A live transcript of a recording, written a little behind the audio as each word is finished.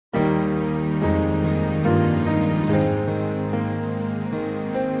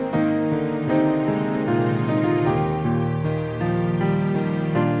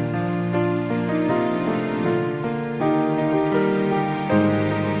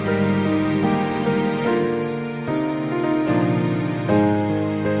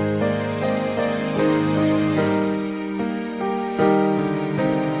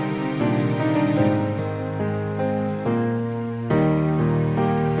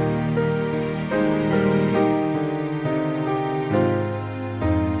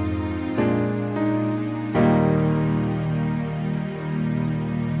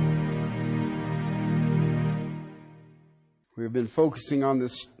We've been focusing on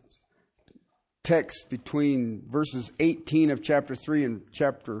this text between verses 18 of chapter 3 and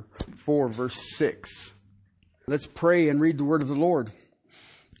chapter 4, verse 6. Let's pray and read the word of the Lord.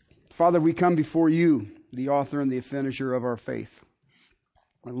 Father, we come before you, the author and the finisher of our faith.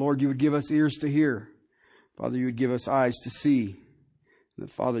 And Lord, you would give us ears to hear. Father, you would give us eyes to see. And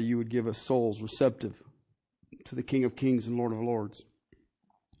that, Father, you would give us souls receptive to the King of Kings and Lord of Lords.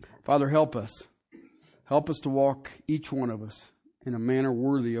 Father, help us. Help us to walk, each one of us, in a manner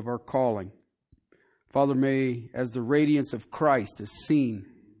worthy of our calling. Father, may, as the radiance of Christ is seen,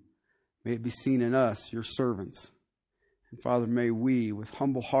 may it be seen in us, your servants. And Father, may we, with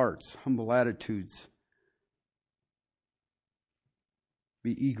humble hearts, humble attitudes,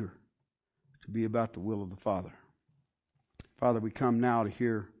 be eager to be about the will of the Father. Father, we come now to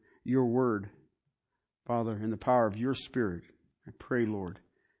hear your word. Father, in the power of your Spirit, I pray, Lord,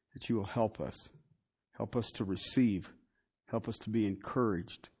 that you will help us. Help us to receive. Help us to be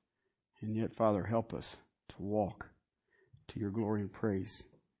encouraged. And yet, Father, help us to walk to your glory and praise.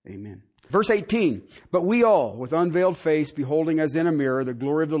 Amen. Verse 18, but we all, with unveiled face, beholding as in a mirror the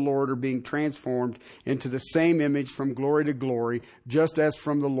glory of the Lord, are being transformed into the same image from glory to glory, just as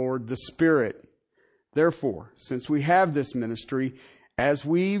from the Lord the Spirit. Therefore, since we have this ministry, as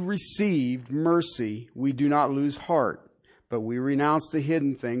we received mercy, we do not lose heart, but we renounce the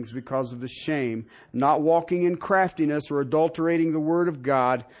hidden things because of the shame, not walking in craftiness or adulterating the word of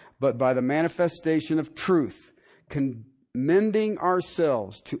God, but by the manifestation of truth, commending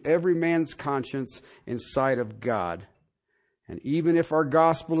ourselves to every man's conscience in sight of God. And even if our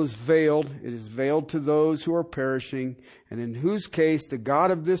gospel is veiled, it is veiled to those who are perishing, and in whose case the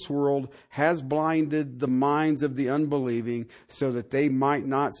God of this world has blinded the minds of the unbelieving, so that they might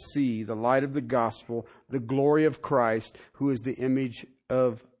not see the light of the gospel, the glory of Christ, who is the image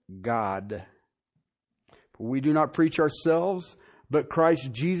of God. For we do not preach ourselves, but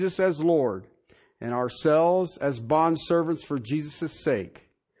Christ Jesus as Lord, and ourselves as bondservants for Jesus' sake.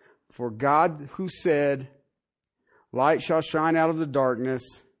 For God, who said, light shall shine out of the darkness,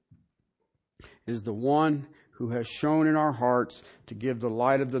 is the one who has shone in our hearts to give the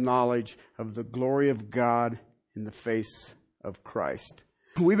light of the knowledge of the glory of God in the face of Christ.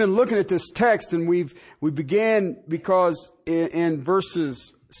 We've been looking at this text, and we began because in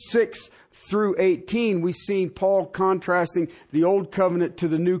verses 6 through 18, we've seen Paul contrasting the old covenant to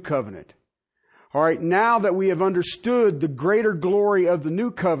the new covenant. All right, now that we have understood the greater glory of the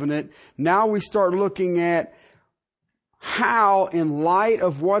new covenant, now we start looking at how, in light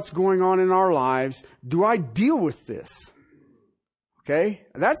of what's going on in our lives, do I deal with this? Okay?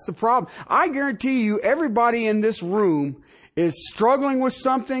 That's the problem. I guarantee you, everybody in this room is struggling with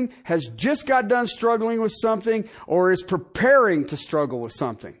something, has just got done struggling with something, or is preparing to struggle with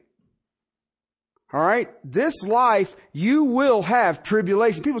something. All right? This life, you will have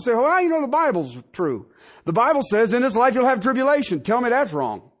tribulation. People say, well, how do you know the Bible's true? The Bible says in this life you'll have tribulation. Tell me that's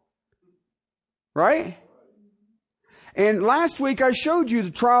wrong. Right? And last week I showed you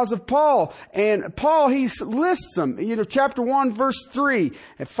the trials of Paul. And Paul, he lists them. Chapter 1, verse 3,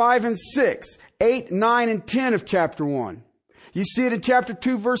 and 5 and 6, 8, 9, and 10 of chapter 1. You see it in chapter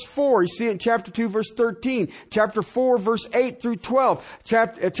 2, verse 4. You see it in chapter 2, verse 13. Chapter 4, verse 8 through 12.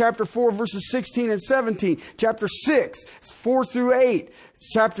 Chapter 4, verses 16 and 17. Chapter 6, 4 through 8.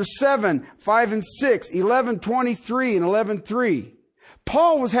 Chapter 7, 5 and 6. 11, 23 and 11, 3.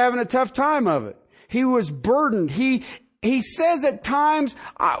 Paul was having a tough time of it. He was burdened. He says at times,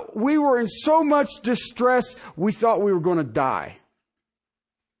 we were in so much distress, we thought we were going to die.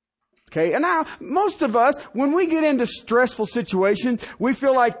 Okay, and now, most of us, when we get into stressful situations, we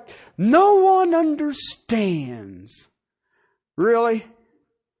feel like no one understands. Really?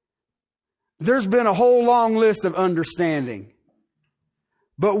 There's been a whole long list of understanding.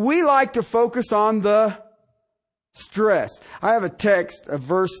 But we like to focus on the stress. I have a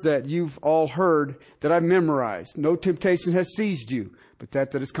verse that you've all heard that I memorized. No temptation has seized you, but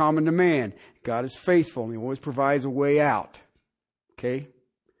that is common to man. God is faithful and He always provides a way out. Okay?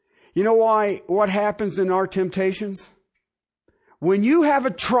 You know why? What happens in our temptations? When you have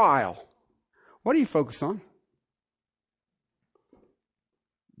a trial, what do you focus on?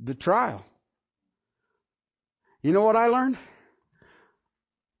 The trial. You know what I learned?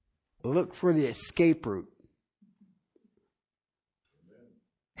 Look for the escape route.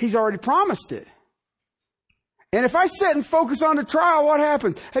 He's already promised it. And if I sit and focus on the trial, what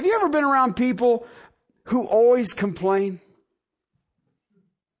happens? Have you ever been around people who always complain?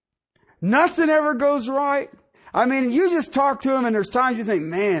 Nothing ever goes right. I mean, you just talk to them and there's times you think,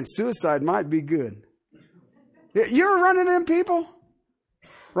 man, suicide might be good. You're running in people?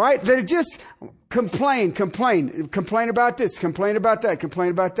 Right? They just complain about this, complain about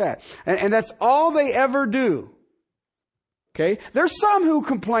that. And that's all they ever do. Okay? There's some who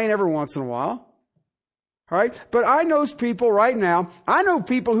complain every once in a while. All right? But I know people right now, I know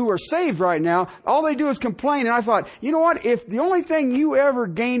people who are saved right now, all they do is complain. And I thought, you know what? If the only thing you ever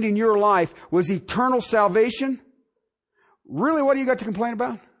gained in your life was eternal salvation, really what do you got to complain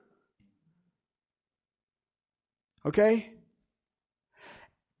about? Okay?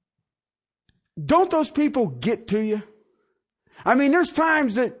 Don't those people get to you? I mean, there's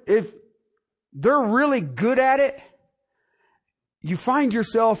times that if they're really good at it, you find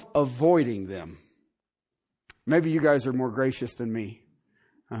yourself avoiding them. Maybe you guys are more gracious than me.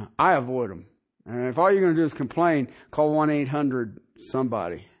 I avoid them. And if all you're going to do is complain, call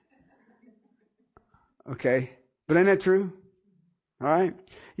 1-800-somebody. Okay? But ain't that true? All right?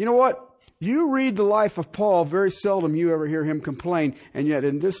 You know what? You read the life of Paul, very seldom you ever hear him complain. And yet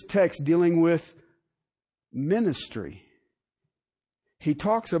in this text dealing with ministry, he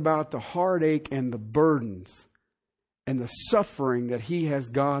talks about the heartache and the burdens and the suffering that he has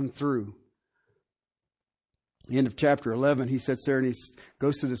gone through. The end of chapter 11, he sits there and he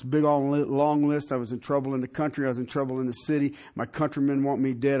goes to this big long list. I was in trouble in the country. I was in trouble in the city. My countrymen want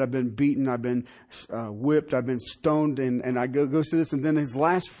me dead. I've been beaten. I've been whipped. I've been stoned. And I goes to this. And then his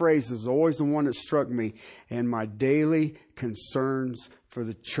last phrase is always the one that struck me. And my daily concerns for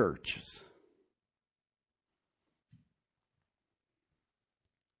the churches.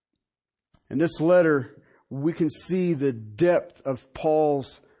 In this letter, we can see the depth of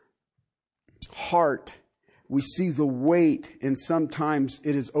Paul's heart. We see the weight, and sometimes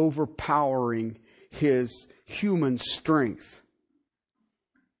it is overpowering his human strength.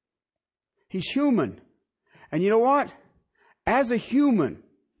 He's human. And you know what? As a human,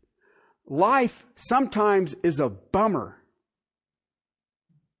 life sometimes is a bummer.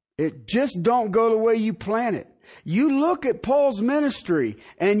 It just don't go the way you plan it. You look at Paul's ministry,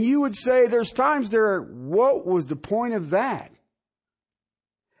 and you would say there's times there, what was the point of that?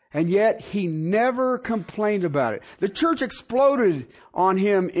 And yet, he never complained about it. The church exploded on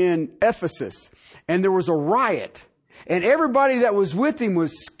him in Ephesus. And there was a riot. And everybody that was with him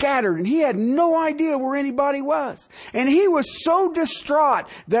was scattered. And he had no idea where anybody was. And he was so distraught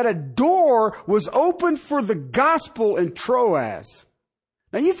that a door was opened for the gospel in Troas.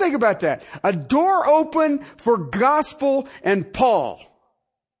 Now you think about that. A door open for gospel and Paul.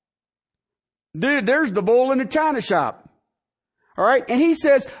 Dude, there's the bull in the china shop. All right. And he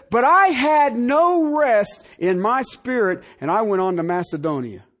says, but I had no rest in my spirit, and I went on to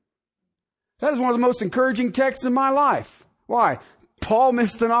Macedonia. That is one of the most encouraging texts in my life. Why? Paul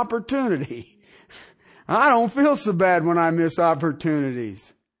missed an opportunity. I don't feel so bad when I miss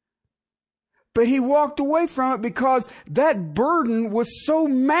opportunities. But he walked away from it because that burden was so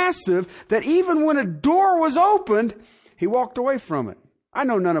massive that even when a door was opened, he walked away from it. I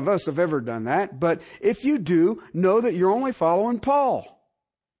know none of us have ever done that, but if you do, know that you're only following Paul.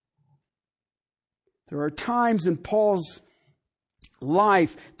 There are times in Paul's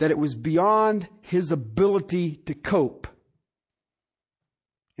life that it was beyond his ability to cope.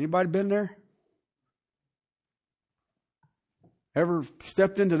 Anybody been there? Ever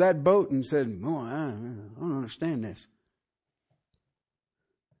stepped into that boat and said, oh, I don't understand this.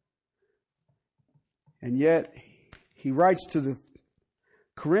 And yet, he writes to the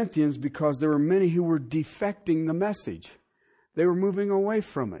Corinthians because there were many who were defecting the message. They were moving away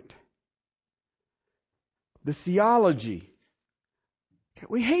from it. The theology.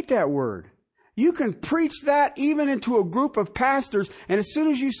 We hate that word. You can preach that even into a group of pastors, and as soon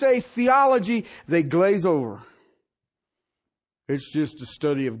as you say theology, they glaze over. It's just a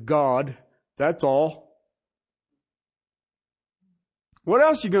study of God. That's all. What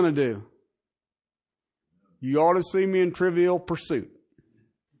else you going to do? You ought to see me in Trivial Pursuit.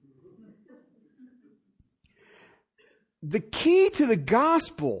 The key to the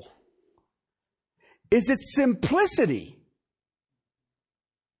gospel is its simplicity.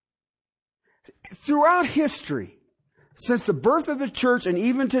 Throughout history, since the birth of the church and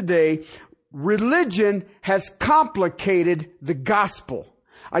even today, religion has complicated the gospel.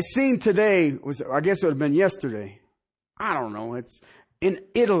 I seen today, I guess it would have been yesterday. I don't know. It's in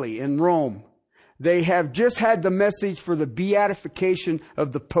Italy, in Rome. They have just had the message for the beatification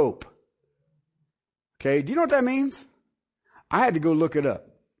of the Pope. Okay, do you know what that means? I had to go look it up.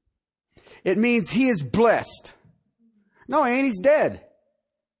 It means he is blessed. No, he ain't. He's dead.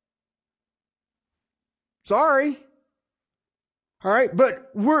 Sorry. All right,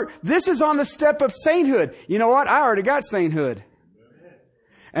 but this is on the step of sainthood. You know what? I already got sainthood.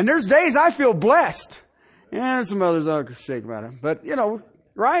 And there's days I feel blessed. And some others I'll shake about it. But,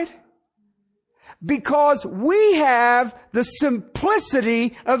 Right? Because we have the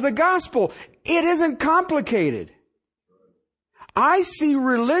simplicity of the gospel. It isn't complicated. I see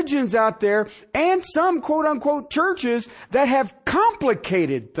religions out there and some quote unquote churches that have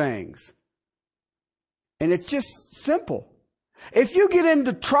complicated things. And it's just simple. If you get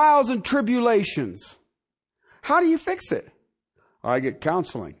into trials and tribulations, how do you fix it? I get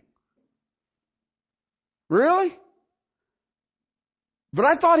counseling. Really? But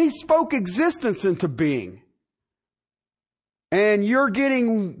I thought He spoke existence into being. And you're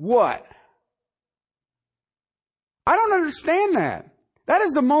getting what? I don't understand that. That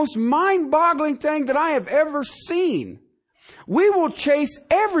is the most mind-boggling thing that I have ever seen. We will chase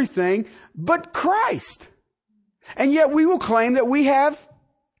everything but Christ. And yet we will claim that we have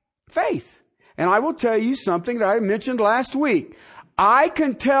faith. And I will tell you something that I mentioned last week. I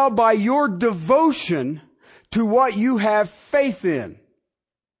can tell by your devotion to what you have faith in.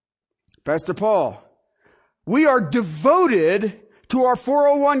 Pastor Paul, we are devoted to our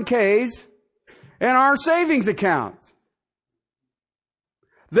 401ks and our savings accounts.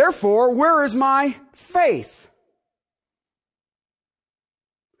 Therefore, where is my faith?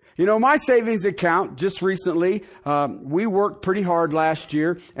 You know, my savings account, just recently, we worked pretty hard last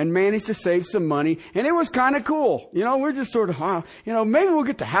year and managed to save some money, and it was kind of cool. You know, we're just sort of, maybe we'll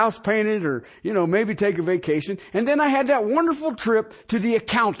get the house painted or, maybe take a vacation. And then I had that wonderful trip to the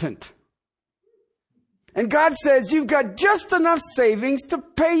accountant. And God says, you've got just enough savings to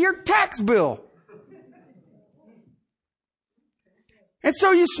pay your tax bill. And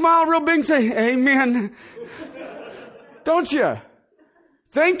so you smile real big and say, amen. Don't you?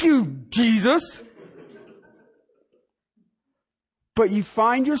 Thank you, Jesus. But you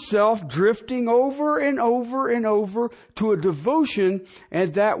find yourself drifting over and over and over to a devotion,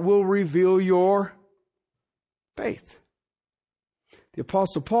 and that will reveal your faith. The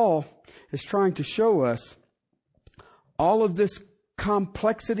Apostle Paul is trying to show us all of this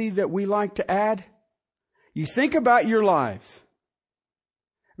complexity that we like to add. You think about your lives.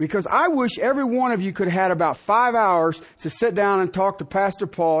 Because I wish every one of you could have had about 5 hours to sit down and talk to Pastor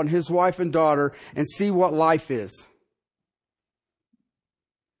Paul and his wife and daughter and see what life is.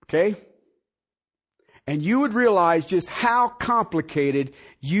 Okay? And you would realize just how complicated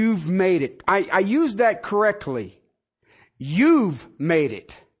you've made it. I used that correctly. You've made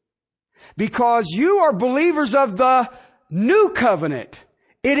it. Because you are believers of the new covenant.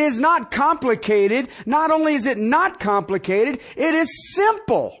 It is not complicated. Not only is it not complicated, it is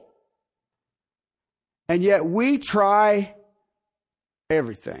simple. And yet we try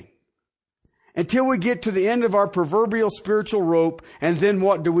everything until we get to the end of our proverbial spiritual rope. And then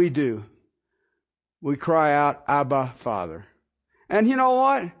what do? We cry out, Abba, Father. And you know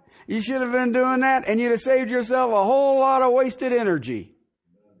what? You should have been doing that and you'd have saved yourself a whole lot of wasted energy.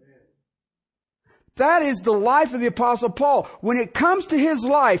 That is the life of the Apostle Paul. When it comes to his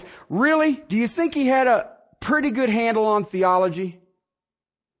life, really, do you think he had a pretty good handle on theology?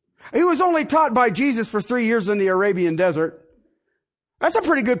 He was only taught by Jesus for 3 years in the Arabian desert. That's a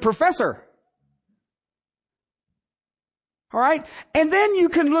pretty good professor. All right? And then you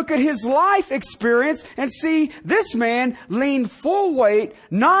can look at his life experience and see this man leaned full weight,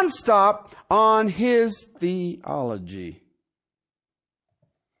 nonstop on his theology.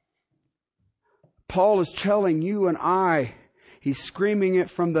 Paul is telling you and I, he's screaming it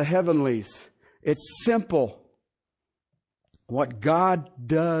from the heavenlies. It's simple. What God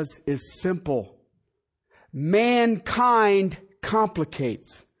does is simple. Mankind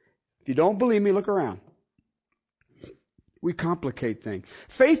complicates. If you don't believe me, look around. We complicate things.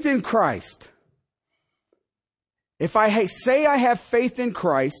 Faith in Christ. If I say I have faith in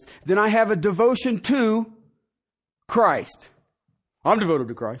Christ, then I have a devotion to Christ. I'm devoted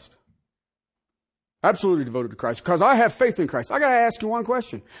to Christ. Absolutely devoted to Christ. Because I have faith in Christ. I got to ask you one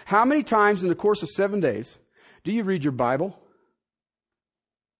question. How many times in the course of 7 days do you read your Bible?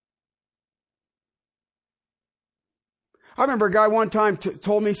 I remember a guy one time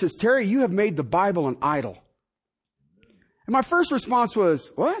told me, he says, Terry, you have made the Bible an idol. And my first response was,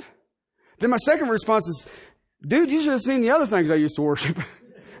 what? Then my second response is, dude, you should have seen the other things I used to worship.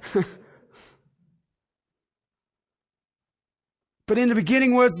 But in the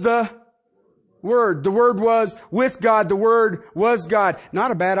beginning was the Word. The Word was with God. The Word was God.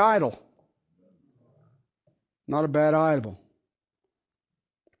 Not a bad idol. Not a bad idol.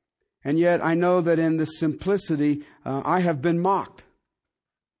 And yet I know that in the simplicity, I have been mocked.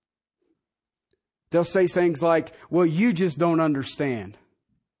 They'll say things like, well, you just don't understand.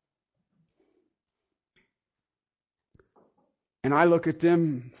 And I look at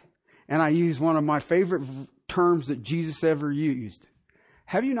them and I use one of my favorite terms that Jesus ever used.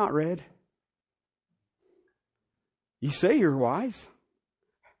 Have you not read? You say you're wise.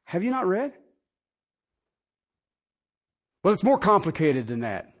 Have you not read? Well, it's more complicated than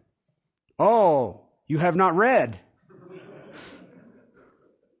that. Oh, you have not read.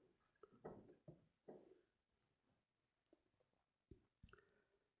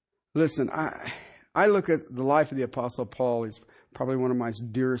 Listen, I look at the life of the Apostle Paul. He's probably one of my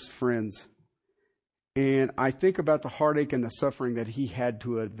dearest friends. And I think about the heartache and the suffering that he had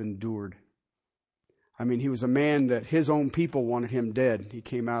to have endured. I mean, he was a man that his own people wanted him dead. He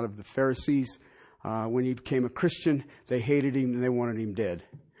came out of the Pharisees. When he became a Christian, they hated him and they wanted him dead.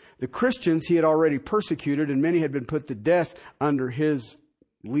 The Christians he had already persecuted, and many had been put to death under his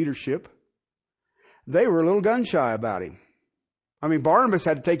leadership. They were a little gun shy about him. I mean, Barnabas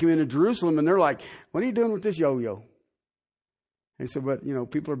had to take him into Jerusalem, and they're like, what are you doing with this yo-yo? And he said, but,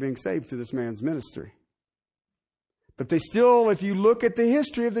 people are being saved through this man's ministry. But they still, if you look at the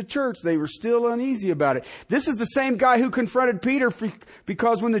history of the church, they were still uneasy about it. This is the same guy who confronted Peter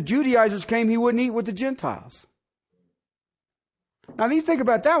because when the Judaizers came, he wouldn't eat with the Gentiles. Now, if you think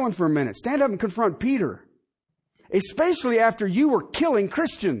about that one for a minute, stand up and confront Peter, especially after you were killing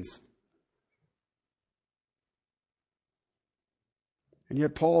Christians. And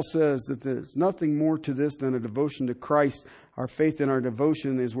yet Paul says that there's nothing more to this than a devotion to Christ. Our faith and our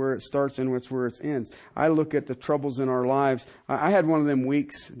devotion is where it starts and it's where it ends. I look at the troubles in our lives. I had one of them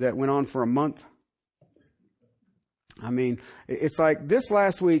weeks that went on for a month. I mean, it's like this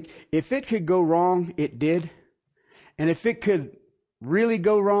last week, if it could go wrong, it did. And if it could really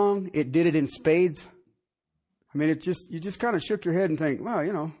go wrong, it did it in spades. I mean, you just kind of shook your head and think,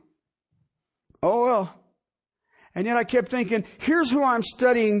 well, oh well. And yet I kept thinking, here's who I'm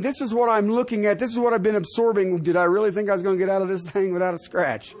studying. This is what I'm looking at. This is what I've been absorbing. Did I really think I was going to get out of this thing without a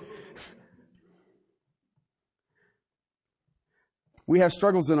scratch? We have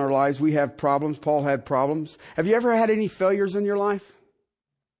struggles in our lives. We have problems. Paul had problems. Have you ever had any failures in your life?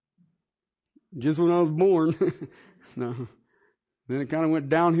 Just when I was born. No. Then it kind of went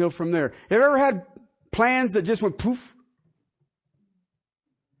downhill from there. Have you ever had plans that just went poof?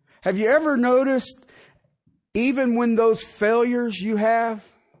 Have you ever noticed, even when those failures you have,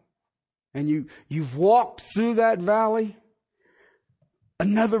 and you've walked through that valley,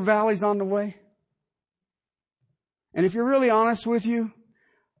 another valley's on the way? And if you're really honest with you,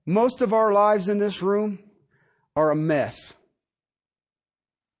 most of our lives in this room are a mess.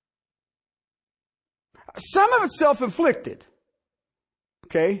 Some of it's self-inflicted.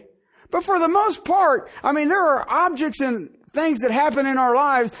 Okay? But for the most part, I mean, there are objects and things that happen in our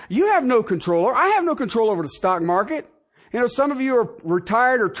lives you have no control over. I have no control over the stock market. Some of you are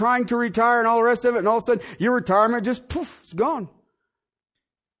retired or trying to retire and all the rest of it, and all of a sudden your retirement just poof, it's gone.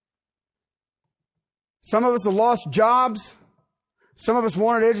 Some of us have lost jobs. Some of us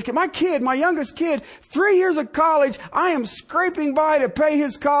wanted to educate. My youngest kid, 3 years of college, I am scraping by to pay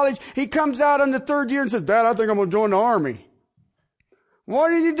his college. He comes out in the third year and says, Dad, I think I'm going to join the Army. Why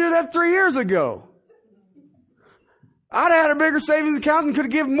didn't you do that 3 years ago? I'd have had a bigger savings account and could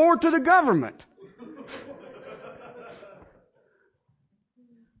have given more to the government.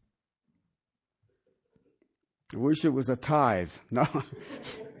 I wish it was a tithe. No.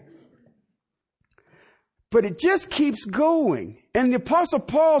 But it just keeps going. And the Apostle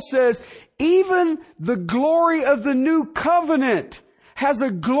Paul says, even the glory of the new covenant has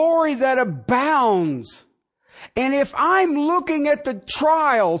a glory that abounds. And if I'm looking at the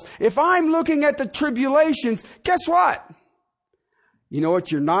trials, if I'm looking at the tribulations, guess what? You know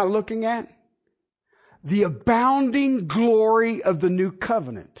what you're not looking at? The abounding glory of the new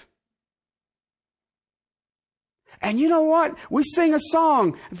covenant. And you know what? We sing a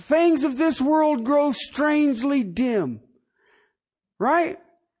song, things of this world grow strangely dim. Right?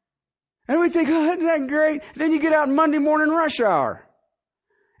 And we think, oh, isn't that great? Then you get out Monday morning rush hour.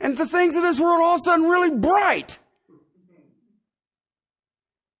 And the things of this world all of a sudden really bright.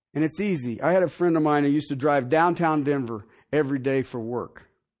 And it's easy. I had a friend of mine who used to drive downtown Denver every day for work.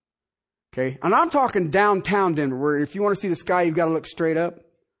 Okay? And I'm talking downtown Denver, where if you want to see the sky, you've got to look straight up.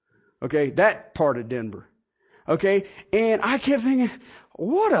 Okay? That part of Denver. Okay? And I kept thinking,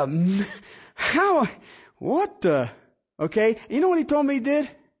 okay? You know what he told me he did?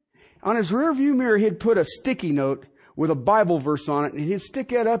 On his rear view mirror, he'd put a sticky note with a Bible verse on it, and he'd stick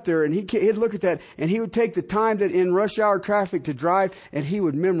that up there, and he'd look at that, and he would take the time that in rush hour traffic to drive, and he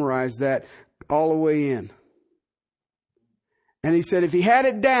would memorize that all the way in. And he said if he had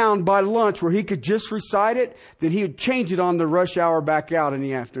it down by lunch where he could just recite it, then he would change it on the rush hour back out in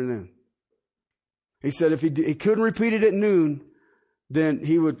the afternoon. He said if he couldn't repeat it at noon, then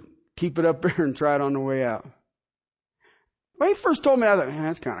he would keep it up there and try it on the way out. When he first told me, I thought,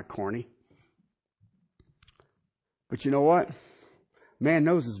 that's kind of corny. But you know what? Man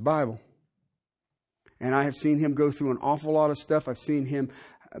knows his Bible. And I have seen him go through an awful lot of stuff. I've seen him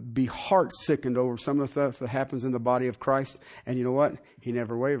be heart sickened over some of the stuff that happens in the body of Christ. And you know what? He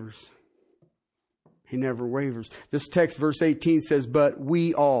never wavers. He never wavers. This text, verse 18, says, but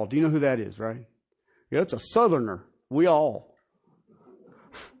we all. Do you know who that is, right? Yeah, it's a southerner. We all.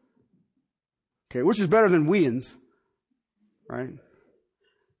 Okay, which is better than weans, right?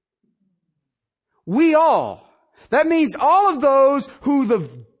 We all. That means all of those who the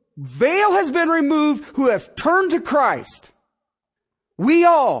veil has been removed, who have turned to Christ. We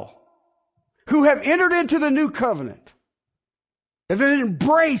all who have entered into the new covenant, have been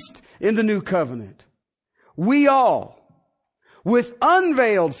embraced in the new covenant. We all, with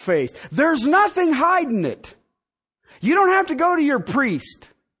unveiled face. There's nothing hiding it. You don't have to go to your priest.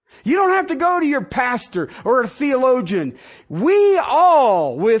 You don't have to go to your pastor or a theologian. We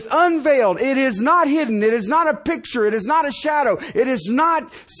all, with unveiled, it is not hidden. It is not a picture. It is not a shadow. It is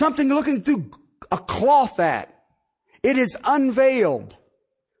not something looking through a cloth at. It is unveiled.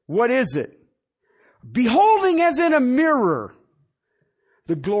 What is it? Beholding as in a mirror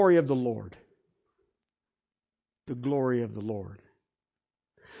the glory of the Lord. The glory of the Lord.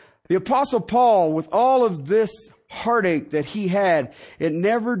 The Apostle Paul, with all of this heartache that he had, it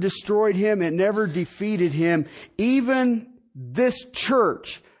never destroyed him. It never defeated him. Even this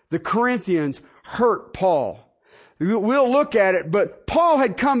church, the Corinthians, hurt Paul. We'll look at it, but Paul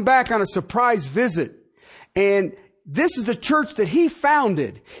had come back on a surprise visit. And this is a church that he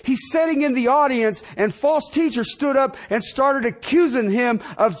founded. He's sitting in the audience and false teachers stood up and started accusing him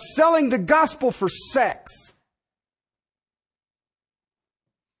of selling the gospel for sex.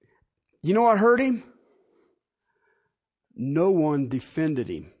 You know what hurt him? No one defended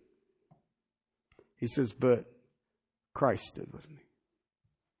him. He says, but Christ stood with me.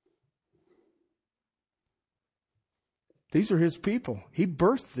 These are his people. He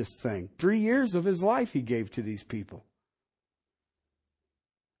birthed this thing. 3 years of his life he gave to these people.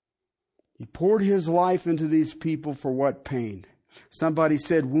 He poured his life into these people for what pain? Somebody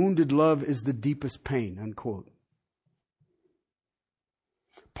said, wounded love is the deepest pain, unquote.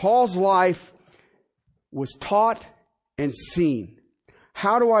 Paul's life was taught and seen.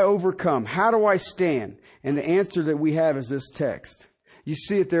 How do I overcome? How do I stand? And the answer that we have is this text. You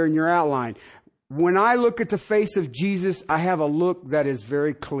see it there in your outline. When I look at the face of Jesus, I have a look that is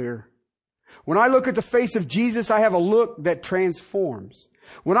very clear. When I look at the face of Jesus, I have a look that transforms.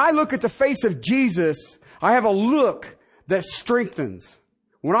 When I look at the face of Jesus, I have a look that strengthens.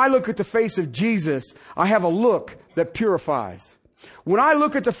 When I look at the face of Jesus, I have a look that purifies. When I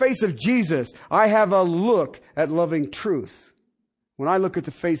look at the face of Jesus, I have a look at loving truth. When I look at the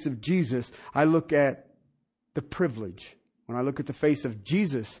face of Jesus, I look at the privilege. When I look at the face of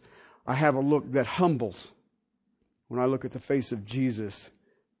Jesus, I have a look that humbles. When I look at the face of Jesus,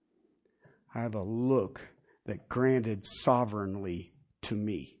 I have a look that granted sovereignly to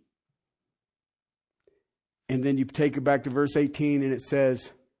me. And then you take it back to verse 18 and it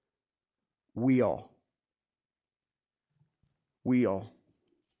says, we all. We all.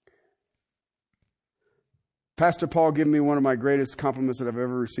 Pastor Paul gave me one of my greatest compliments that I've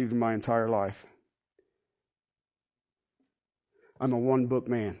ever received in my entire life. I'm a one-book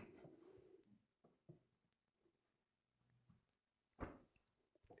man.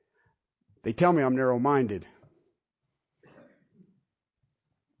 They tell me I'm narrow-minded.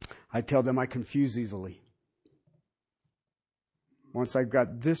 I tell them I confuse easily. Once I've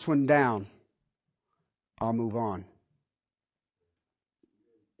got this one down, I'll move on.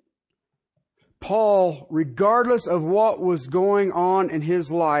 Paul, regardless of what was going on in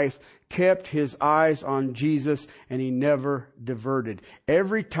his life, kept his eyes on Jesus and he never diverted.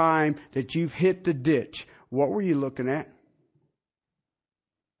 Every time that you've hit the ditch, what were you looking at?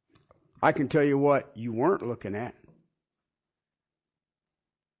 I can tell you what you weren't looking at.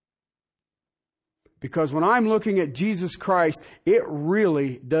 Because when I'm looking at Jesus Christ, it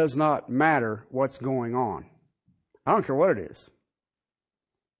really does not matter what's going on. I don't care what it is.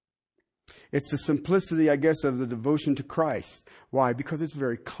 It's the simplicity, I guess, of the devotion to Christ. Why? Because it's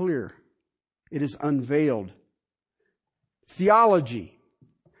very clear. It is unveiled. Theology,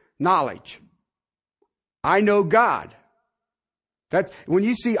 knowledge. I know God. That's when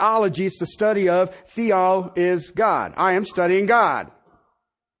you see ology, it's the study of. Theo is God. I am studying God.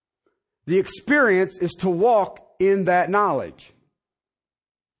 The experience is to walk in that knowledge.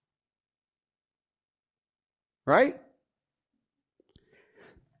 Right?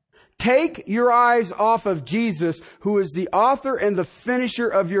 Take your eyes off of Jesus, who is the author and the finisher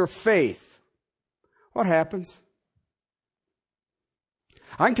of your faith. What happens?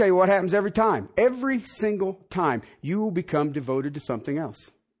 I can tell you what happens every time. Every single time, you will become devoted to something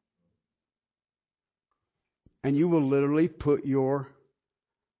else. And you will literally put your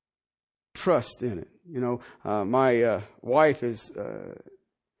trust in it. You know, my wife is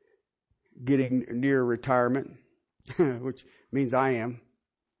getting near retirement, which means I am.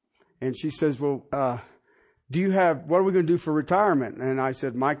 And she says, well, what are we going to do for retirement? And I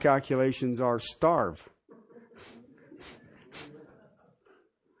said, my calculations are starve.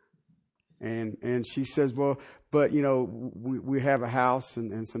 And she says, well, but, you know, we have a house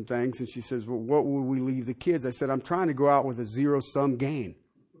and some things. And she says, well, what will we leave the kids? I said, I'm trying to go out with a zero-sum gain.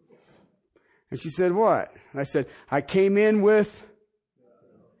 And she said, what? And I said, I came in with,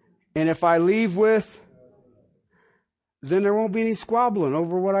 and if I leave with, then there won't be any squabbling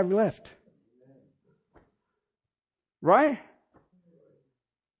over what I've left. Right?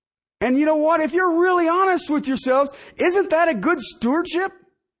 And you know what? If you're really honest with yourselves, isn't that a good stewardship?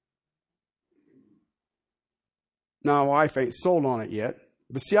 Now, my wife ain't sold on it yet.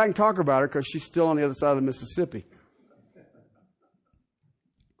 But see, I can talk about her because she's still on the other side of the Mississippi.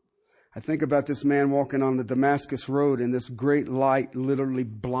 I think about this man walking on the Damascus Road, and this great light literally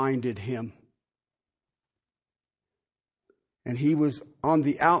blinded him. And he was on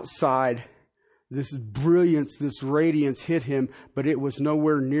the outside. This brilliance, this radiance hit him, but it was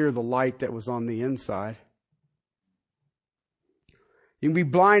nowhere near the light that was on the inside. You can be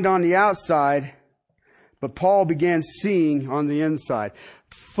blind on the outside, but Paul began seeing on the inside.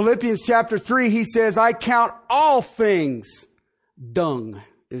 Philippians chapter 3, he says, I count all things dung,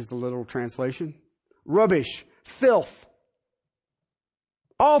 is the literal translation. Rubbish, filth.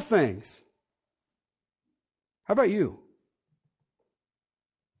 All things. How about you?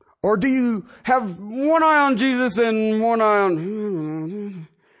 Or do you have one eye on Jesus and one eye on...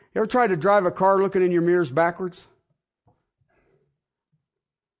 You ever tried to drive a car looking in your mirrors backwards?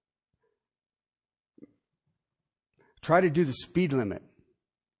 Try to do the speed limit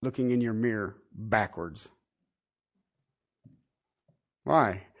looking in your mirror backwards.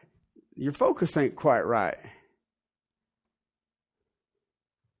 Why? Your focus ain't quite right.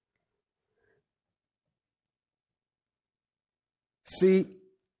 See,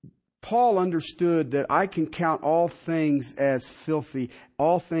 Paul understood that I can count all things as filthy,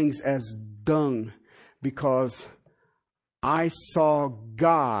 all things as dung, because I saw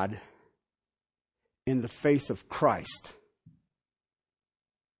God in the face of Christ.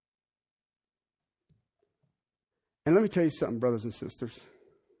 And let me tell you something, brothers and sisters.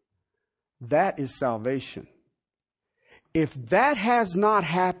 That is salvation. If that has not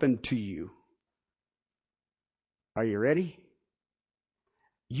happened to you, are you ready?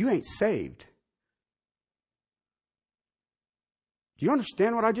 You ain't saved. Do you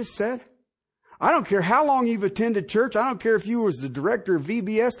understand what I just said? I don't care how long you've attended church. I don't care if you was the director of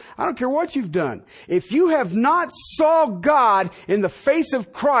VBS. I don't care what you've done. If you have not saw God in the face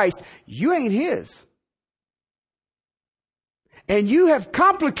of Christ, you ain't His. And you have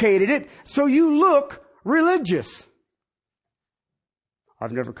complicated it so you look religious.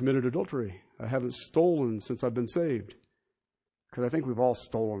 I've never committed adultery. I haven't stolen since I've been saved. Because I think we've all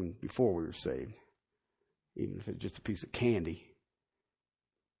stolen before we were saved. Even if it's just a piece of candy.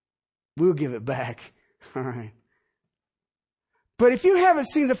 We'll give it back. All right. But if you haven't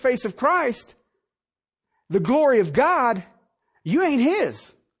seen the face of Christ, the glory of God, you ain't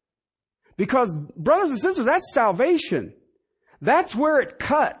His. Because, brothers and sisters, that's salvation. That's where it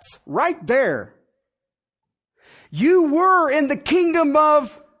cuts. Right there. You were in the kingdom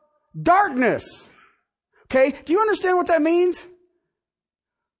of darkness. Okay? Do you understand what that means?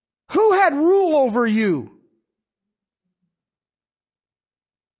 Who had rule over you?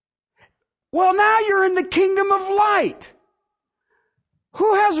 Well, now you're in the kingdom of light.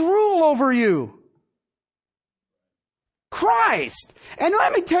 Who has rule over you? Christ. And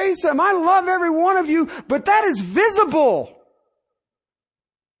let me tell you something. I love every one of you, but that is visible.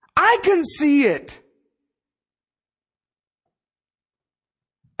 I can see it.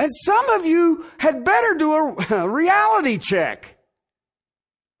 And some of you had better do a reality check.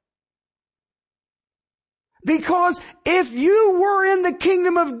 Because if you were in the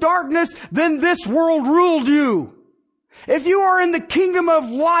kingdom of darkness, then this world ruled you. If you are in the kingdom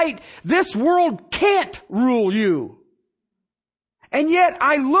of light, this world can't rule you. And yet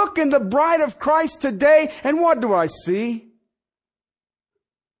I look in the bride of Christ today, and what do I see?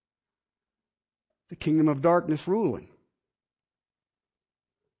 The kingdom of darkness ruling.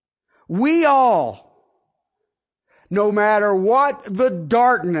 We all, no matter what the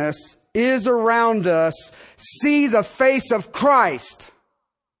darkness is around us, see the face of Christ.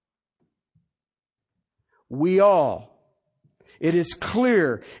 We all. It is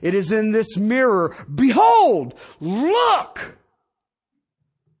clear. It is in this mirror. Behold, look.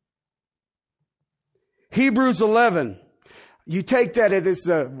 Hebrews 11. You take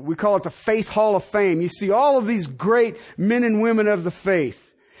that, we call it the Faith Hall of Fame. You see all of these great men and women of the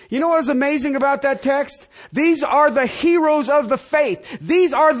faith. You know what is amazing about that text? These are the heroes of the faith.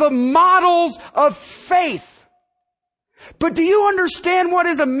 These are the models of faith. But do you understand what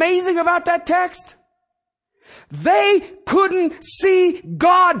is amazing about that text? They couldn't see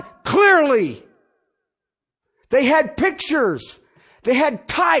God clearly. They had pictures. They had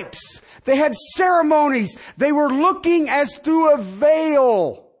types. They had ceremonies. They were looking as through a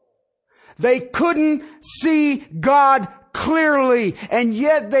veil. They couldn't see God clearly, and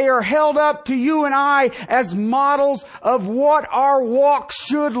yet they are held up to you and I as models of what our walk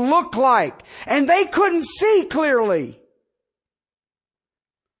should look like. And they couldn't see clearly.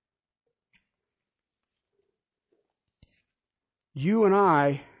 You and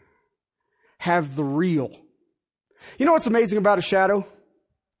I have the real. You know what's amazing about a shadow?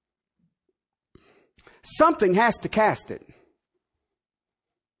 Something has to cast it.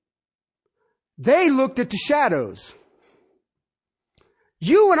 They looked at the shadows.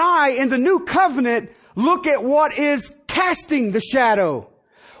 You and I in the new covenant look at what is casting the shadow.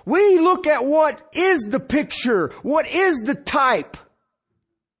 We look at what is the picture, what is the type.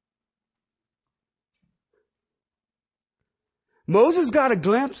 Moses got a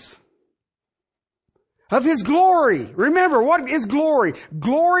glimpse of His glory. Remember, what is glory?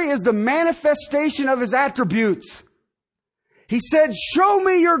 Glory is the manifestation of His attributes. He said, show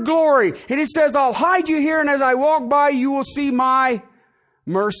me your glory. And He says, I'll hide you here, and as I walk by, you will see my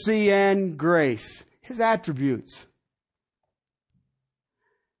mercy and grace. His attributes.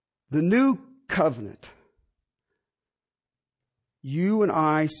 The new covenant. You and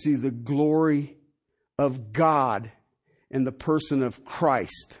I see the glory of God in the person of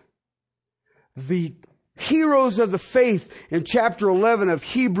Christ. The heroes of the faith in chapter 11 of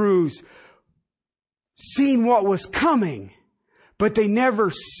Hebrews seen what was coming, but they never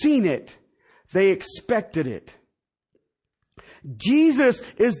seen it. They expected it. Jesus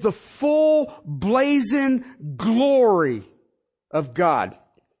is the full blazing glory of God.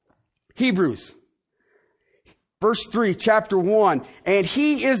 Hebrews, verse 3, chapter 1. And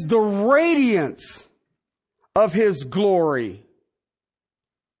He is the radiance of His glory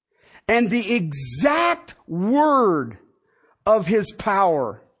and the exact word of His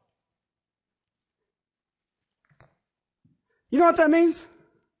power. You know what that means?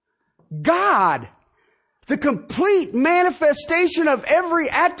 God, the complete manifestation of every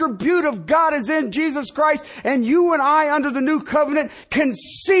attribute of God is in Jesus Christ, and you and I under the new covenant can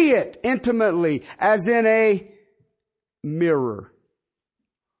see it intimately as in a mirror.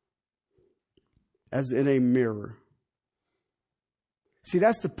 As in a mirror. See,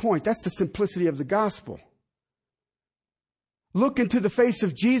 that's the point. That's the simplicity of the gospel. Look into the face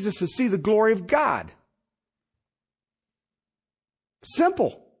of Jesus and see the glory of God.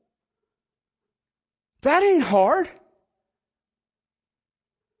 Simple. That ain't hard.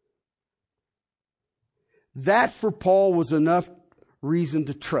 That for Paul was enough reason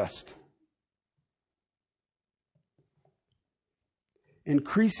to trust.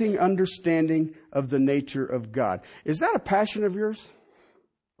 Increasing understanding of the nature of God. Is that a passion of yours?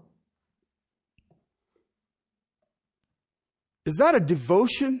 Is that a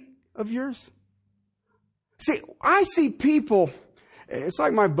devotion of yours? See, I see people, it's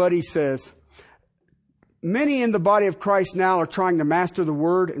like my buddy says, many in the body of Christ now are trying to master the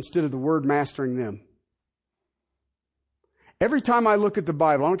Word instead of the Word mastering them. Every time I look at the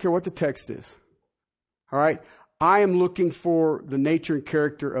Bible, I don't care what the text is, all right, I am looking for the nature and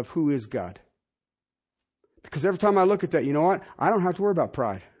character of who is God. Because every time I look at that, you know what? I don't have to worry about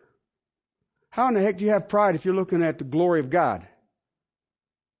pride. How in the heck do you have pride if you're looking at the glory of God?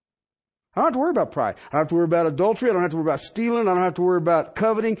 I don't have to worry about pride. I don't have to worry about adultery. I don't have to worry about stealing. I don't have to worry about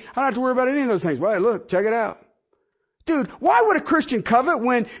coveting. I don't have to worry about any of those things. Well, hey, look, check it out. Dude, why would a Christian covet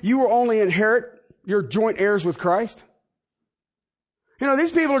when you will only inherit your joint heirs with Christ? You know,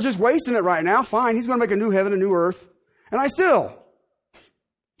 these people are just wasting it right now. Fine, He's going to make a new heaven, a new earth. And I still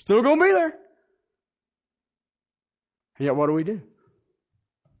going to be there. And yet, what do?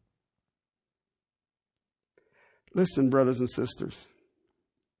 Listen, brothers and sisters.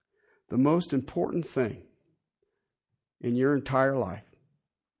 The most important thing in your entire life,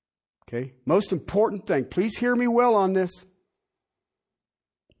 okay? Most important thing, please hear me well on this.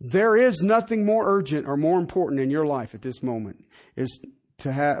 There is nothing more urgent or more important in your life at this moment is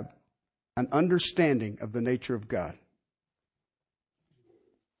to have an understanding of the nature of God.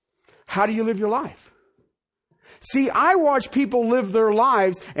 How do you live your life? See, I watch people live their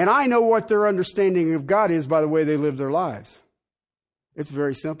lives, and I know what their understanding of God is by the way they live their lives. It's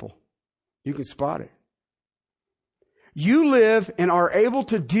very simple. You can spot it. You live and are able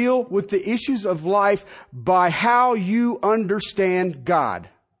to deal with the issues of life by how you understand God.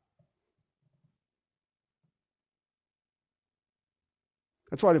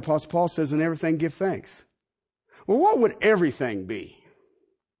 That's why the Apostle Paul says, in everything give thanks. Well, what would everything be?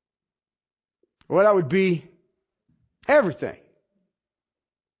 Well, that would be everything.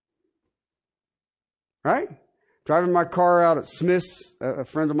 Right? Driving my car out at Smith's, a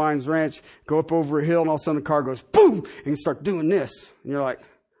friend of mine's ranch, go up over a hill, and all of a sudden the car goes boom, and you start doing this. And you're like,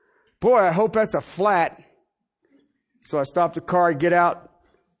 boy, I hope that's a flat. So I stop the car, I get out,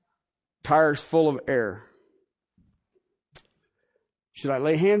 tires full of air. Should I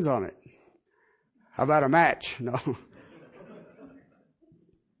lay hands on it? How about a match? No.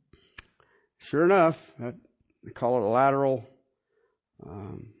 Sure enough, they call it a lateral.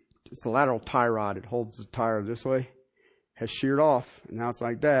 It's a lateral tie rod. It holds the tire this way. Has sheared off, and now it's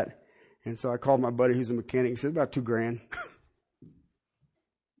like that. And so I called my buddy who's a mechanic. He said, about $2,000.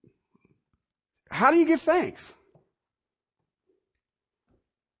 How do you give thanks?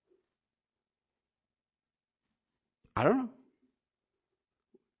 I don't know.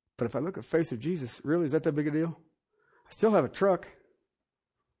 But if I look at the face of Jesus, really, is that big a deal? I still have a truck.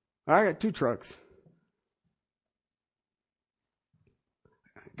 I got 2 trucks.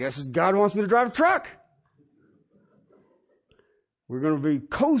 I guess God wants me to drive a truck. We're going to be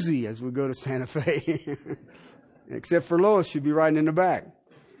cozy as we go to Santa Fe. Except for Lois, she'll be riding in the back.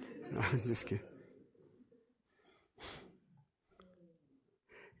 No, I'm just kidding.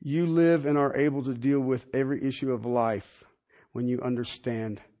 You live and are able to deal with every issue of life when you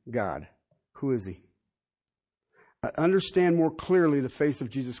understand God. Who is He? Understand more clearly the face of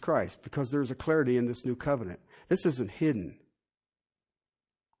Jesus Christ, because there's a clarity in this new covenant. This isn't hidden.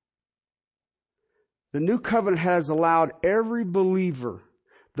 The new covenant has allowed every believer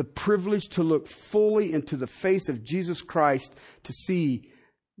the privilege to look fully into the face of Jesus Christ to see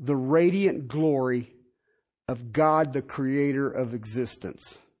the radiant glory of God, the creator of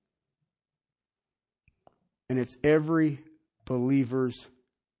existence. And it's every believer's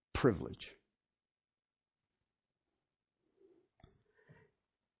privilege.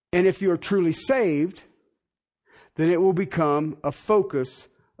 And if you are truly saved, then it will become a focus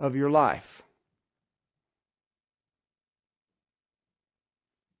of your life.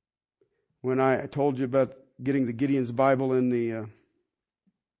 When I told you about getting the Gideon's Bible in the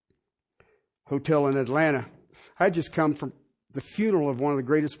hotel in Atlanta, I had just come from the funeral of one of the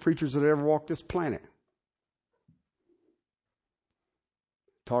greatest preachers that ever walked this planet.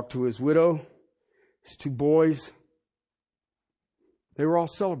 Talked to his widow, his 2 boys. They were all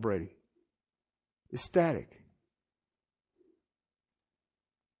celebrating, ecstatic.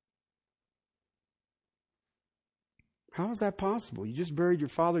 How is that possible? You just buried your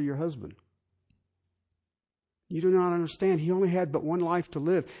father, your husband. You do not understand. He only had but one life to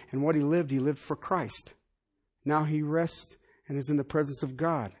live. And what he lived for Christ. Now he rests and is in the presence of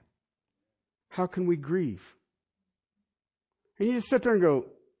God. How can we grieve? And you just sit there and go,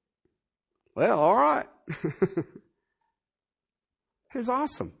 well, all right. It's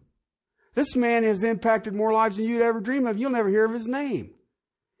awesome. This man has impacted more lives than you'd ever dream of. You'll never hear of his name.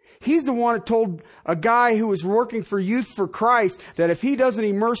 He's the one who told a guy who was working for Youth for Christ that if he doesn't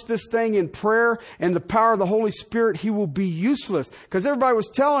immerse this thing in prayer and the power of the Holy Spirit, he will be useless. Because everybody was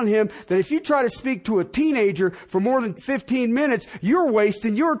telling him that if you try to speak to a teenager for more than 15 minutes, you're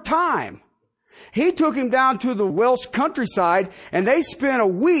wasting your time. He took him down to the Welsh countryside, and they spent a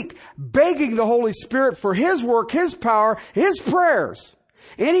week begging the Holy Spirit for His work, His power, His prayers.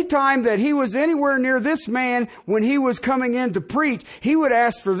 Anytime that he was anywhere near this man when he was coming in to preach, he would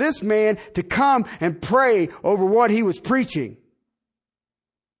ask for this man to come and pray over what he was preaching.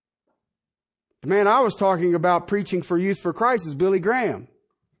 The man I was talking about preaching for Youth for Christ is Billy Graham.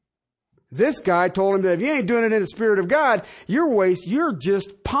 This guy told him that if you ain't doing it in the Spirit of God, you're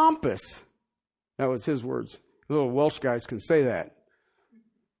just pompous. That was his words. Little Welsh guys can say that.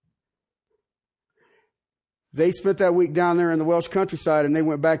 They spent that week down there in the Welsh countryside, and they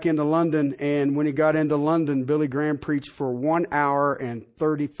went back into London. And when he got into London, Billy Graham preached for 1 hour and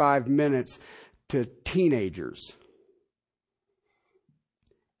 35 minutes to teenagers.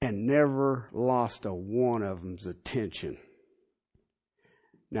 And never lost a one of them's attention.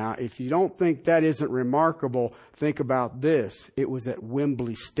 Now, if you don't think that isn't remarkable, think about this. It was at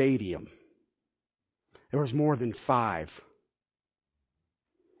Wembley Stadium. There was more than 5.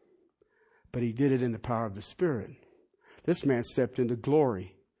 But he did it in the power of the Spirit. This man stepped into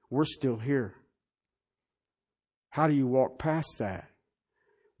glory. We're still here. How do you walk past that?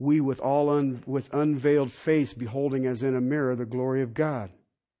 We with unveiled face, beholding as in a mirror the glory of God.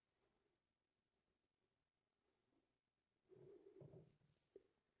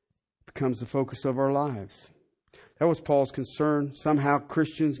 Becomes the focus of our lives. That was Paul's concern. Somehow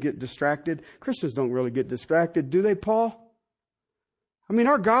Christians get distracted. Christians don't really get distracted, do they, Paul? I mean,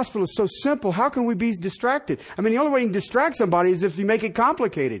 our gospel is so simple. How can we be distracted? I mean, the only way you can distract somebody is if you make it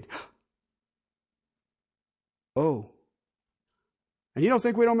complicated. Oh. And you don't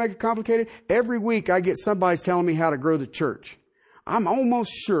think we don't make it complicated? Every week I get somebody telling me how to grow the church. I'm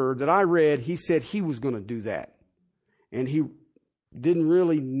almost sure that I read he said he was going to do that. And he didn't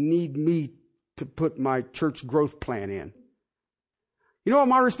really need me to put my church growth plan in. You know what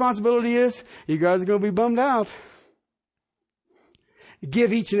my responsibility is? You guys are going to be bummed out.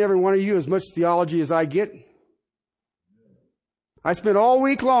 Give each and every one of you as much theology as I get. I spend all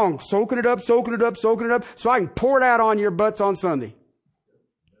week long soaking it up, so I can pour it out on your butts on Sunday.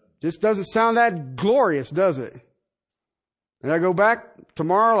 Just doesn't sound that glorious, does it? And I go back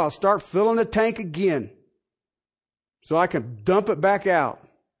tomorrow, I'll start filling the tank again so I can dump it back out.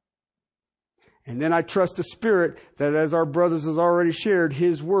 And then I trust the Spirit that, as our brothers has already shared,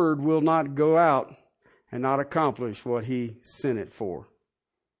 His word will not go out and not accomplish what He sent it for.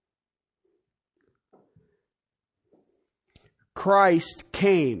 Christ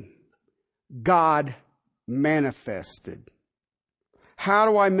came. God manifested. How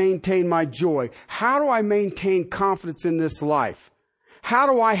do I maintain my joy? How do I maintain confidence in this life? How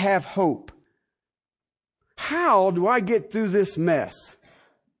do I have hope? How do I get through this mess?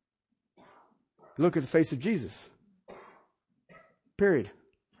 Look at the face of Jesus. Period.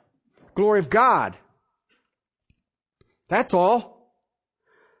 Glory of God. That's all.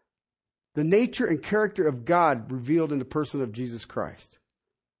 The nature and character of God revealed in the person of Jesus Christ.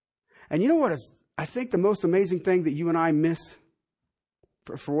 And you know what is, I think, the most amazing thing that you and I miss,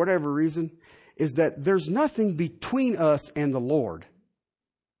 for whatever reason, is that there's nothing between us and the Lord.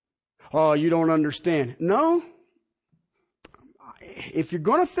 Oh, you don't understand. No. If you're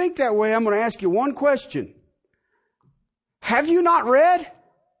going to think that way, I'm going to ask you one question. Have you not read?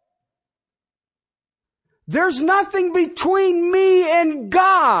 There's nothing between me and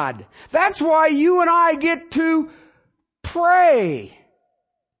God. That's why you and I get to pray.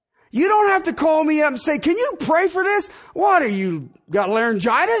 You don't have to call me up and say, can you pray for this? What are you, got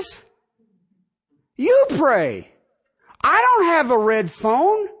laryngitis? You pray. I don't have a red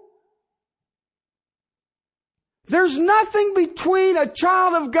phone. There's nothing between a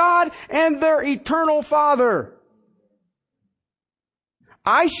child of God and their eternal Father.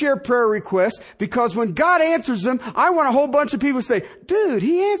 I share prayer requests because when God answers them, I want a whole bunch of people to say, dude,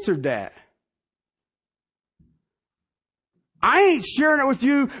 He answered that. I ain't sharing it with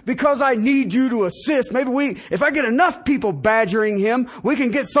you because I need you to assist. Maybe if I get enough people badgering Him, we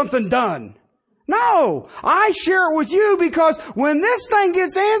can get something done. No, I share it with you because when this thing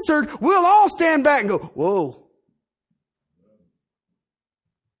gets answered, we'll all stand back and go, whoa.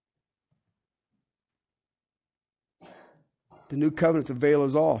 The new covenant, the veil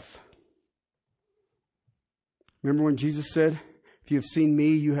is off. Remember when Jesus said, if you have seen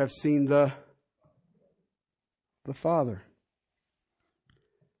me, you have seen the Father.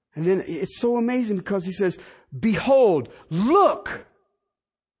 And then it's so amazing because He says, behold, look,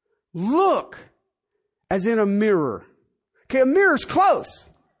 as in a mirror. Okay, a mirror's close.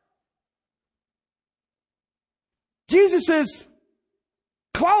 Jesus is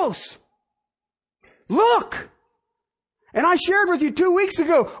close. Look. And I shared with you 2 weeks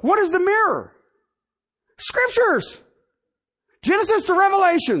ago, what is the mirror? Scriptures. Genesis to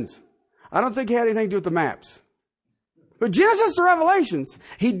Revelations. I don't think He had anything to do with the maps. But Genesis to Revelations,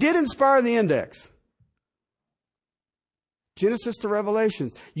 He did inspire the index. Genesis to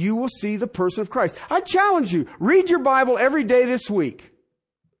Revelations. You will see the person of Christ. I challenge you, read your Bible every day this week.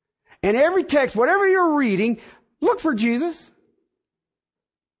 And every text, whatever you're reading, look for Jesus.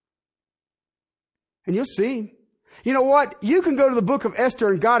 And you'll see Him. You know what? You can go to the book of Esther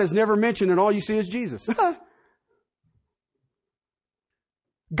and God is never mentioned and all you see is Jesus.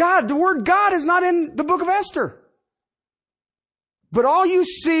 God, the word God is not in the book of Esther. But all you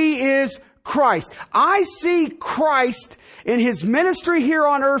see is Christ. I see Christ in His ministry here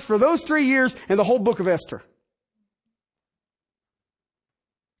on earth for those 3 years in the whole book of Esther.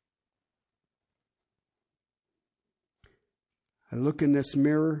 I look in this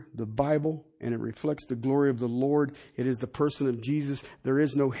mirror, the Bible, and it reflects the glory of the Lord. It is the person of Jesus. There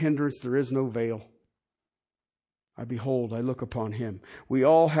is no hindrance. There is no veil. I behold, I look upon Him. We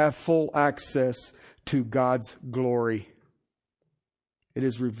all have full access to God's glory. It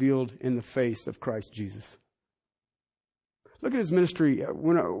is revealed in the face of Christ Jesus. Look at his ministry.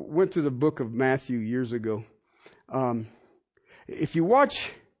 When I went through the book of Matthew years ago, if you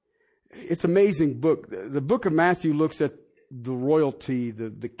watch, it's an amazing book. The book of Matthew looks at the royalty,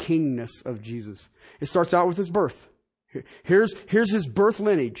 the kingness of Jesus. It starts out with his birth. Here's his birth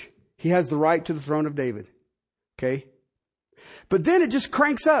lineage. He has the right to the throne of David. Okay? But then it just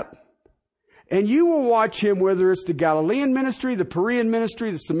cranks up. And you will watch him, whether it's the Galilean ministry, the Perean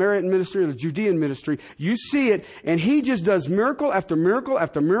ministry, the Samaritan ministry, or the Judean ministry. You see it, and he just does miracle after miracle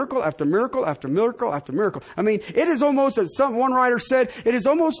after miracle after miracle after miracle after miracle. I mean, it is almost, as one writer said, it is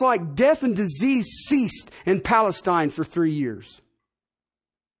almost like death and disease ceased in Palestine for 3 years.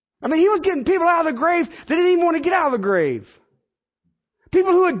 I mean, he was getting people out of the grave that didn't even want to get out of the grave.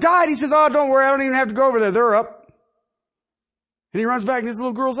 People who had died, he says, oh, don't worry, I don't even have to go over there. They're up. And he runs back and this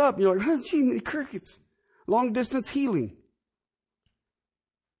little girl's up. And you're like, oh, gee, many crickets. Long distance healing.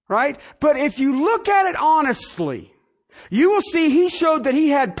 Right? But if you look at it honestly, you will see he showed that he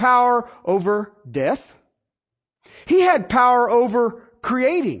had power over death. He had power over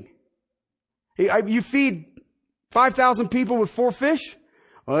creating. You feed 5,000 people with 4 fish?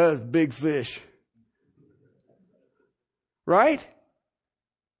 Well, that's big fish. Right?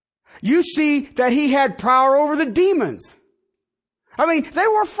 You see that he had power over the demons. I mean, they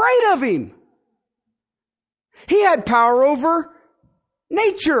were afraid of him. He had power over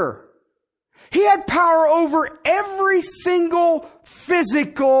nature. He had power over every single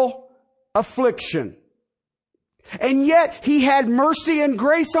physical affliction. And yet he had mercy and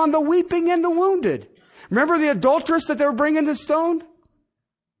grace on the weeping and the wounded. Remember the adulteress that they were bringing to stone?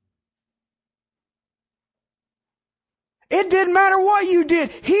 It didn't matter what you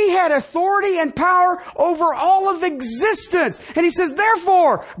did. He had authority and power over all of existence. And he says,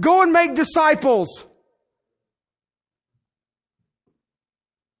 therefore, go and make disciples.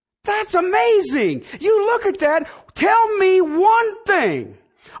 That's amazing. You look at that. Tell me one thing.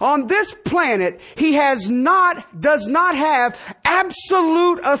 On this planet, he does not have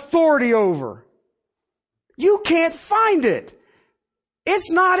absolute authority over. You can't find it.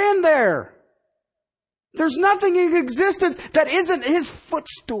 It's not in there. There's nothing in existence that isn't his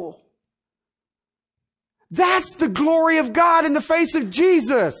footstool. That's the glory of God in the face of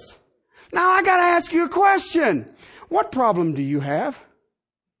Jesus. Now I got to ask you a question. What problem do you have?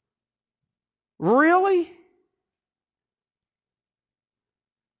 Really?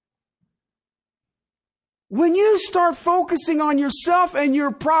 When you start focusing on yourself and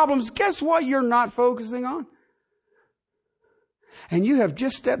your problems, guess what you're not focusing on? And you have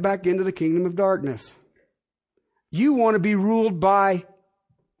just stepped back into the kingdom of darkness. You want to be ruled by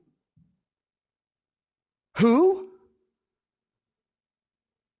who?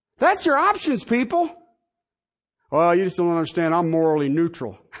 That's your options, people. Well, you just don't understand. I'm morally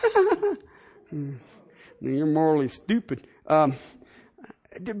neutral. You're morally stupid. But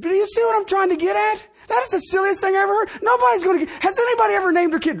do you see what I'm trying to get at? That is the silliest thing I ever heard. Nobody's going to get... Has anybody ever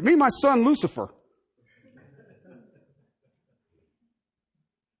named their kid? Me, my son, Lucifer.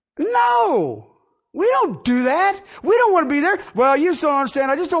 No. We don't do that. We don't want to be there. Well, you just don't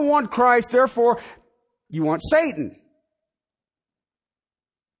understand. I just don't want Christ. Therefore, you want Satan.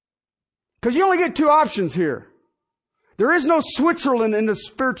 Because you only get 2 options here. There is no Switzerland in the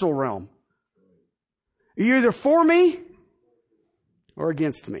spiritual realm. You're either for me or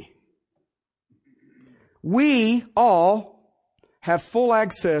against me. We all have full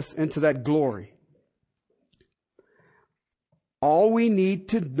access into that glory. All we need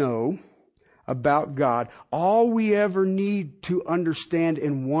to know about God, all we ever need to understand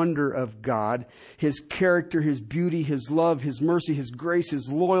and wonder of God, His character, His beauty, His love, His mercy, His grace, His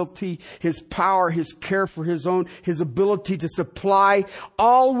loyalty, His power, His care for His own, His ability to supply,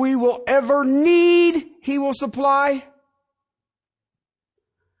 all we will ever need, He will supply.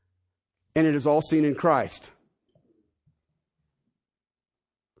 And it is all seen in Christ.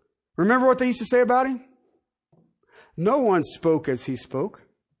 Remember what they used to say about Him? No one spoke as He spoke.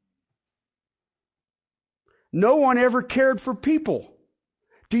 No one ever cared for people.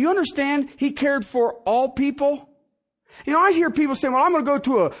 Do you understand? He cared for all people. You know, I hear people say, well, I'm going to go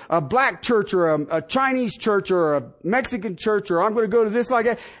to a black church or a Chinese church or a Mexican church, or I'm going to go to this like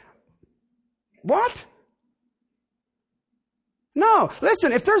that. What? No.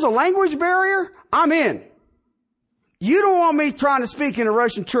 Listen, if there's a language barrier, I'm in. You don't want me trying to speak in a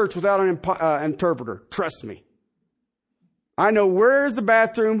Russian church without an interpreter. Trust me. I know where's the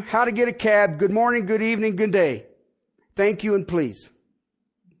bathroom, how to get a cab, good morning, good evening, good day. Thank you and please.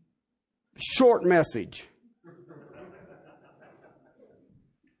 Short message.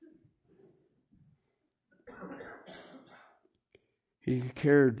 He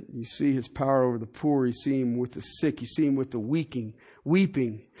cared. You see his power over the poor. You see him with the sick. You see him with the weeping.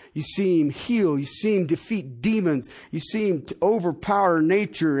 You see him heal. You see him defeat demons. You see him to overpower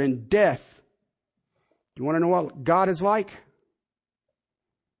nature and death. You want to know what God is like?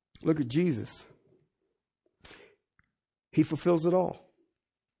 Look at Jesus. He fulfills it all.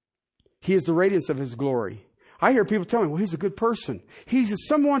 He is the radiance of his glory. I hear people tell me, well, he's a good person. He's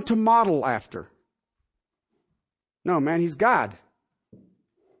someone to model after. No, man, he's God.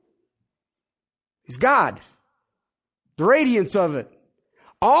 He's God. The radiance of it.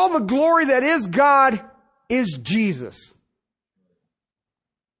 All the glory that is God is Jesus.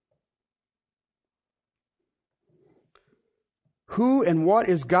 Who and what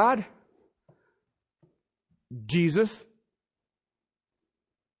is God? Jesus.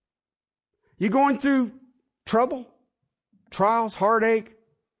 You going through trouble, trials, heartache?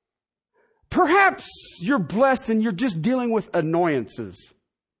 Perhaps you're blessed and you're just dealing with annoyances.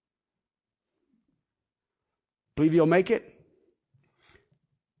 Believe you'll make it?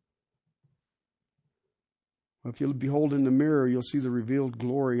 Well, if you'll behold in the mirror, you'll see the revealed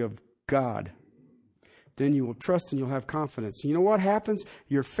glory of God. Then you will trust and you'll have confidence. You know what happens?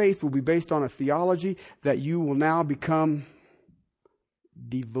 Your faith will be based on a theology that you will now become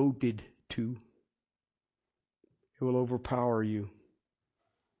devoted to. It will overpower you.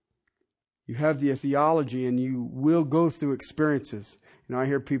 You have the theology and you will go through experiences. You know, I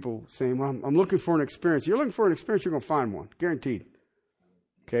hear people saying, well, I'm looking for an experience. You're looking for an experience, you're going to find one. Guaranteed.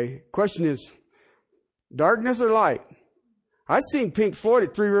 Okay? Question is, darkness or light? I seen Pink Floyd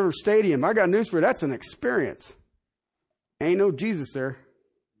at Three Rivers Stadium. I got news for you. That's an experience. Ain't no Jesus there.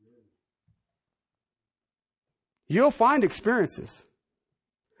 You'll find experiences.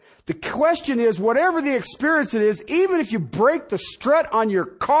 The question is, whatever the experience it is, even if you break the strut on your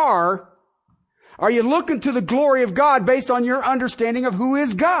car, are you looking to the glory of God based on your understanding of who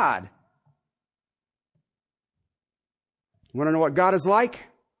is God? You want to know what God is like?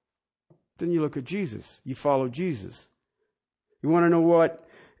 Then you look at Jesus. You follow Jesus. You want to know what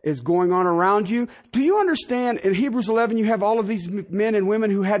is going on around you? Do you understand in Hebrews 11 you have all of these men and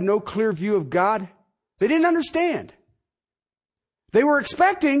women who had no clear view of God? They didn't understand. They were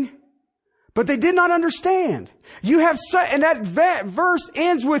expecting, but they did not understand. You have and that verse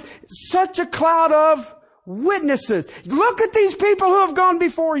ends with such a cloud of witnesses. Look at these people who have gone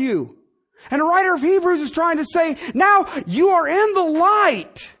before you. And the writer of Hebrews is trying to say, now you are in the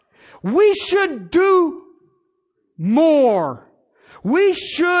light. We should do more. We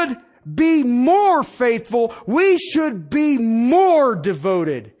should be more faithful. We should be more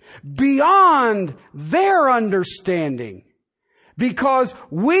devoted beyond their understanding. Because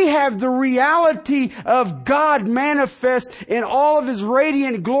we have the reality of God manifest in all of His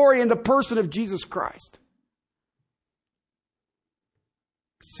radiant glory in the person of Jesus Christ.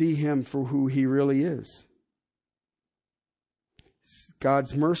 See Him for who He really is.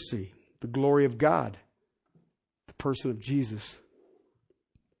 God's mercy, the glory of God, the person of Jesus.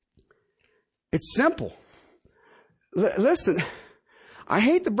 It's simple. Listen, I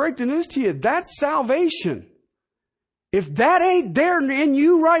hate to break the news to you. That's salvation. If that ain't there in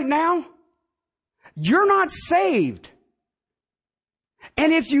you right now, you're not saved.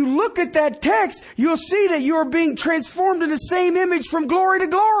 And if you look at that text, you'll see that you are being transformed in the same image from glory to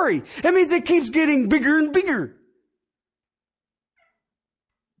glory. That means it keeps getting bigger and bigger.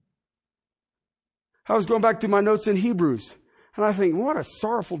 I was going back to my notes in Hebrews, and I think, what a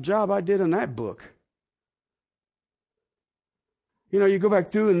sorrowful job I did in that book. You know, you go back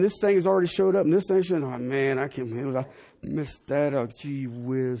through and this thing has already showed up and this thing showed up. Oh, man, I missed that. Oh, gee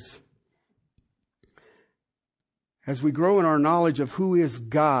whiz. As we grow in our knowledge of who is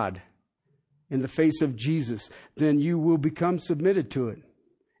God in the face of Jesus, then you will become submitted to it.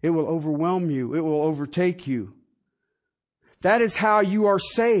 It will overwhelm you. It will overtake you. That is how you are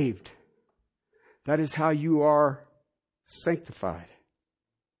saved. That is how you are sanctified.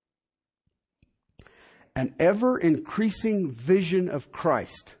 An ever-increasing vision of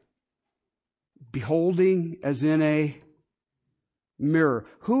Christ, beholding as in a mirror.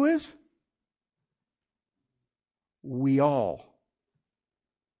 Who is? We all.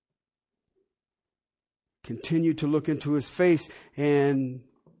 Continue to look into His face and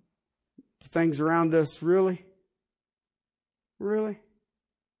things around us, really? Really?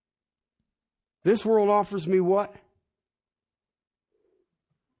 This world offers me what?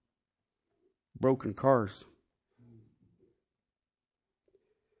 Broken cars.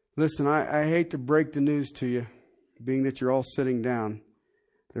 Listen, I hate to break the news to you, being that you're all sitting down.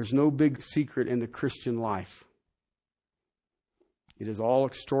 There's no big secret in the Christian life. It is all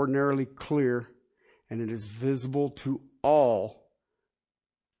extraordinarily clear, and it is visible to all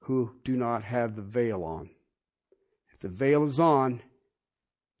who do not have the veil on. If the veil is on,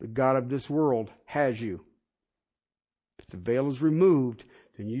 the God of this world has you. If the veil is removed,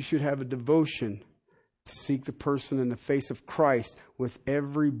 then you should have a devotion to seek the person in the face of Christ with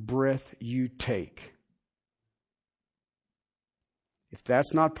every breath you take. If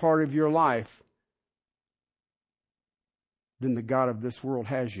that's not part of your life, then the God of this world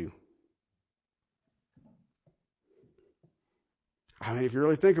has you. I mean, if you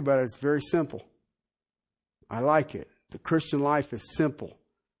really think about it, it's very simple. I like it. The Christian life is simple.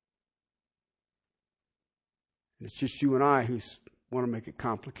 It's just you and I who want to make it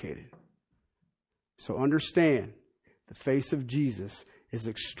complicated. So understand, the face of Jesus is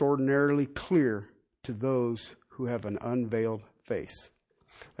extraordinarily clear to those who have an unveiled face.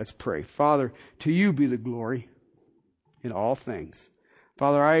 Let's pray. Father, to you be the glory in all things.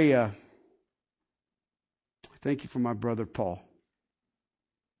 Father, I thank you for my brother Paul.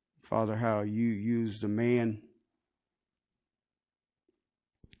 Father, how you used a man,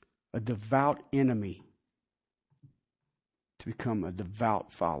 a devout enemy, to become a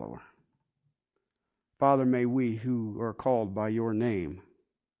devout follower. Father, may we who are called by your name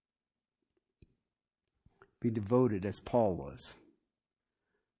be devoted as Paul was.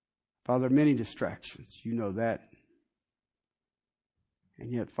 Father, many distractions, you know that.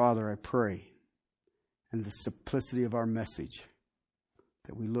 And yet, Father, I pray in the simplicity of our message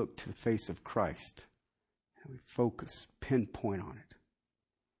that we look to the face of Christ and we focus, pinpoint on it.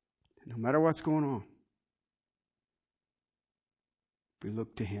 And no matter what's going on, we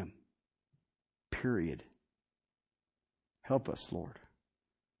look to him. Period. Help us, Lord.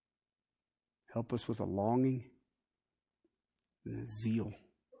 Help us with a longing and a zeal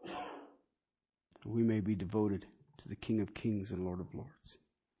that we may be devoted to the King of Kings and Lord of Lords.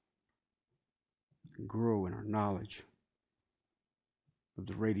 And grow in our knowledge of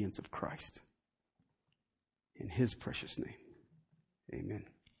the radiance of Christ. In his precious name, amen.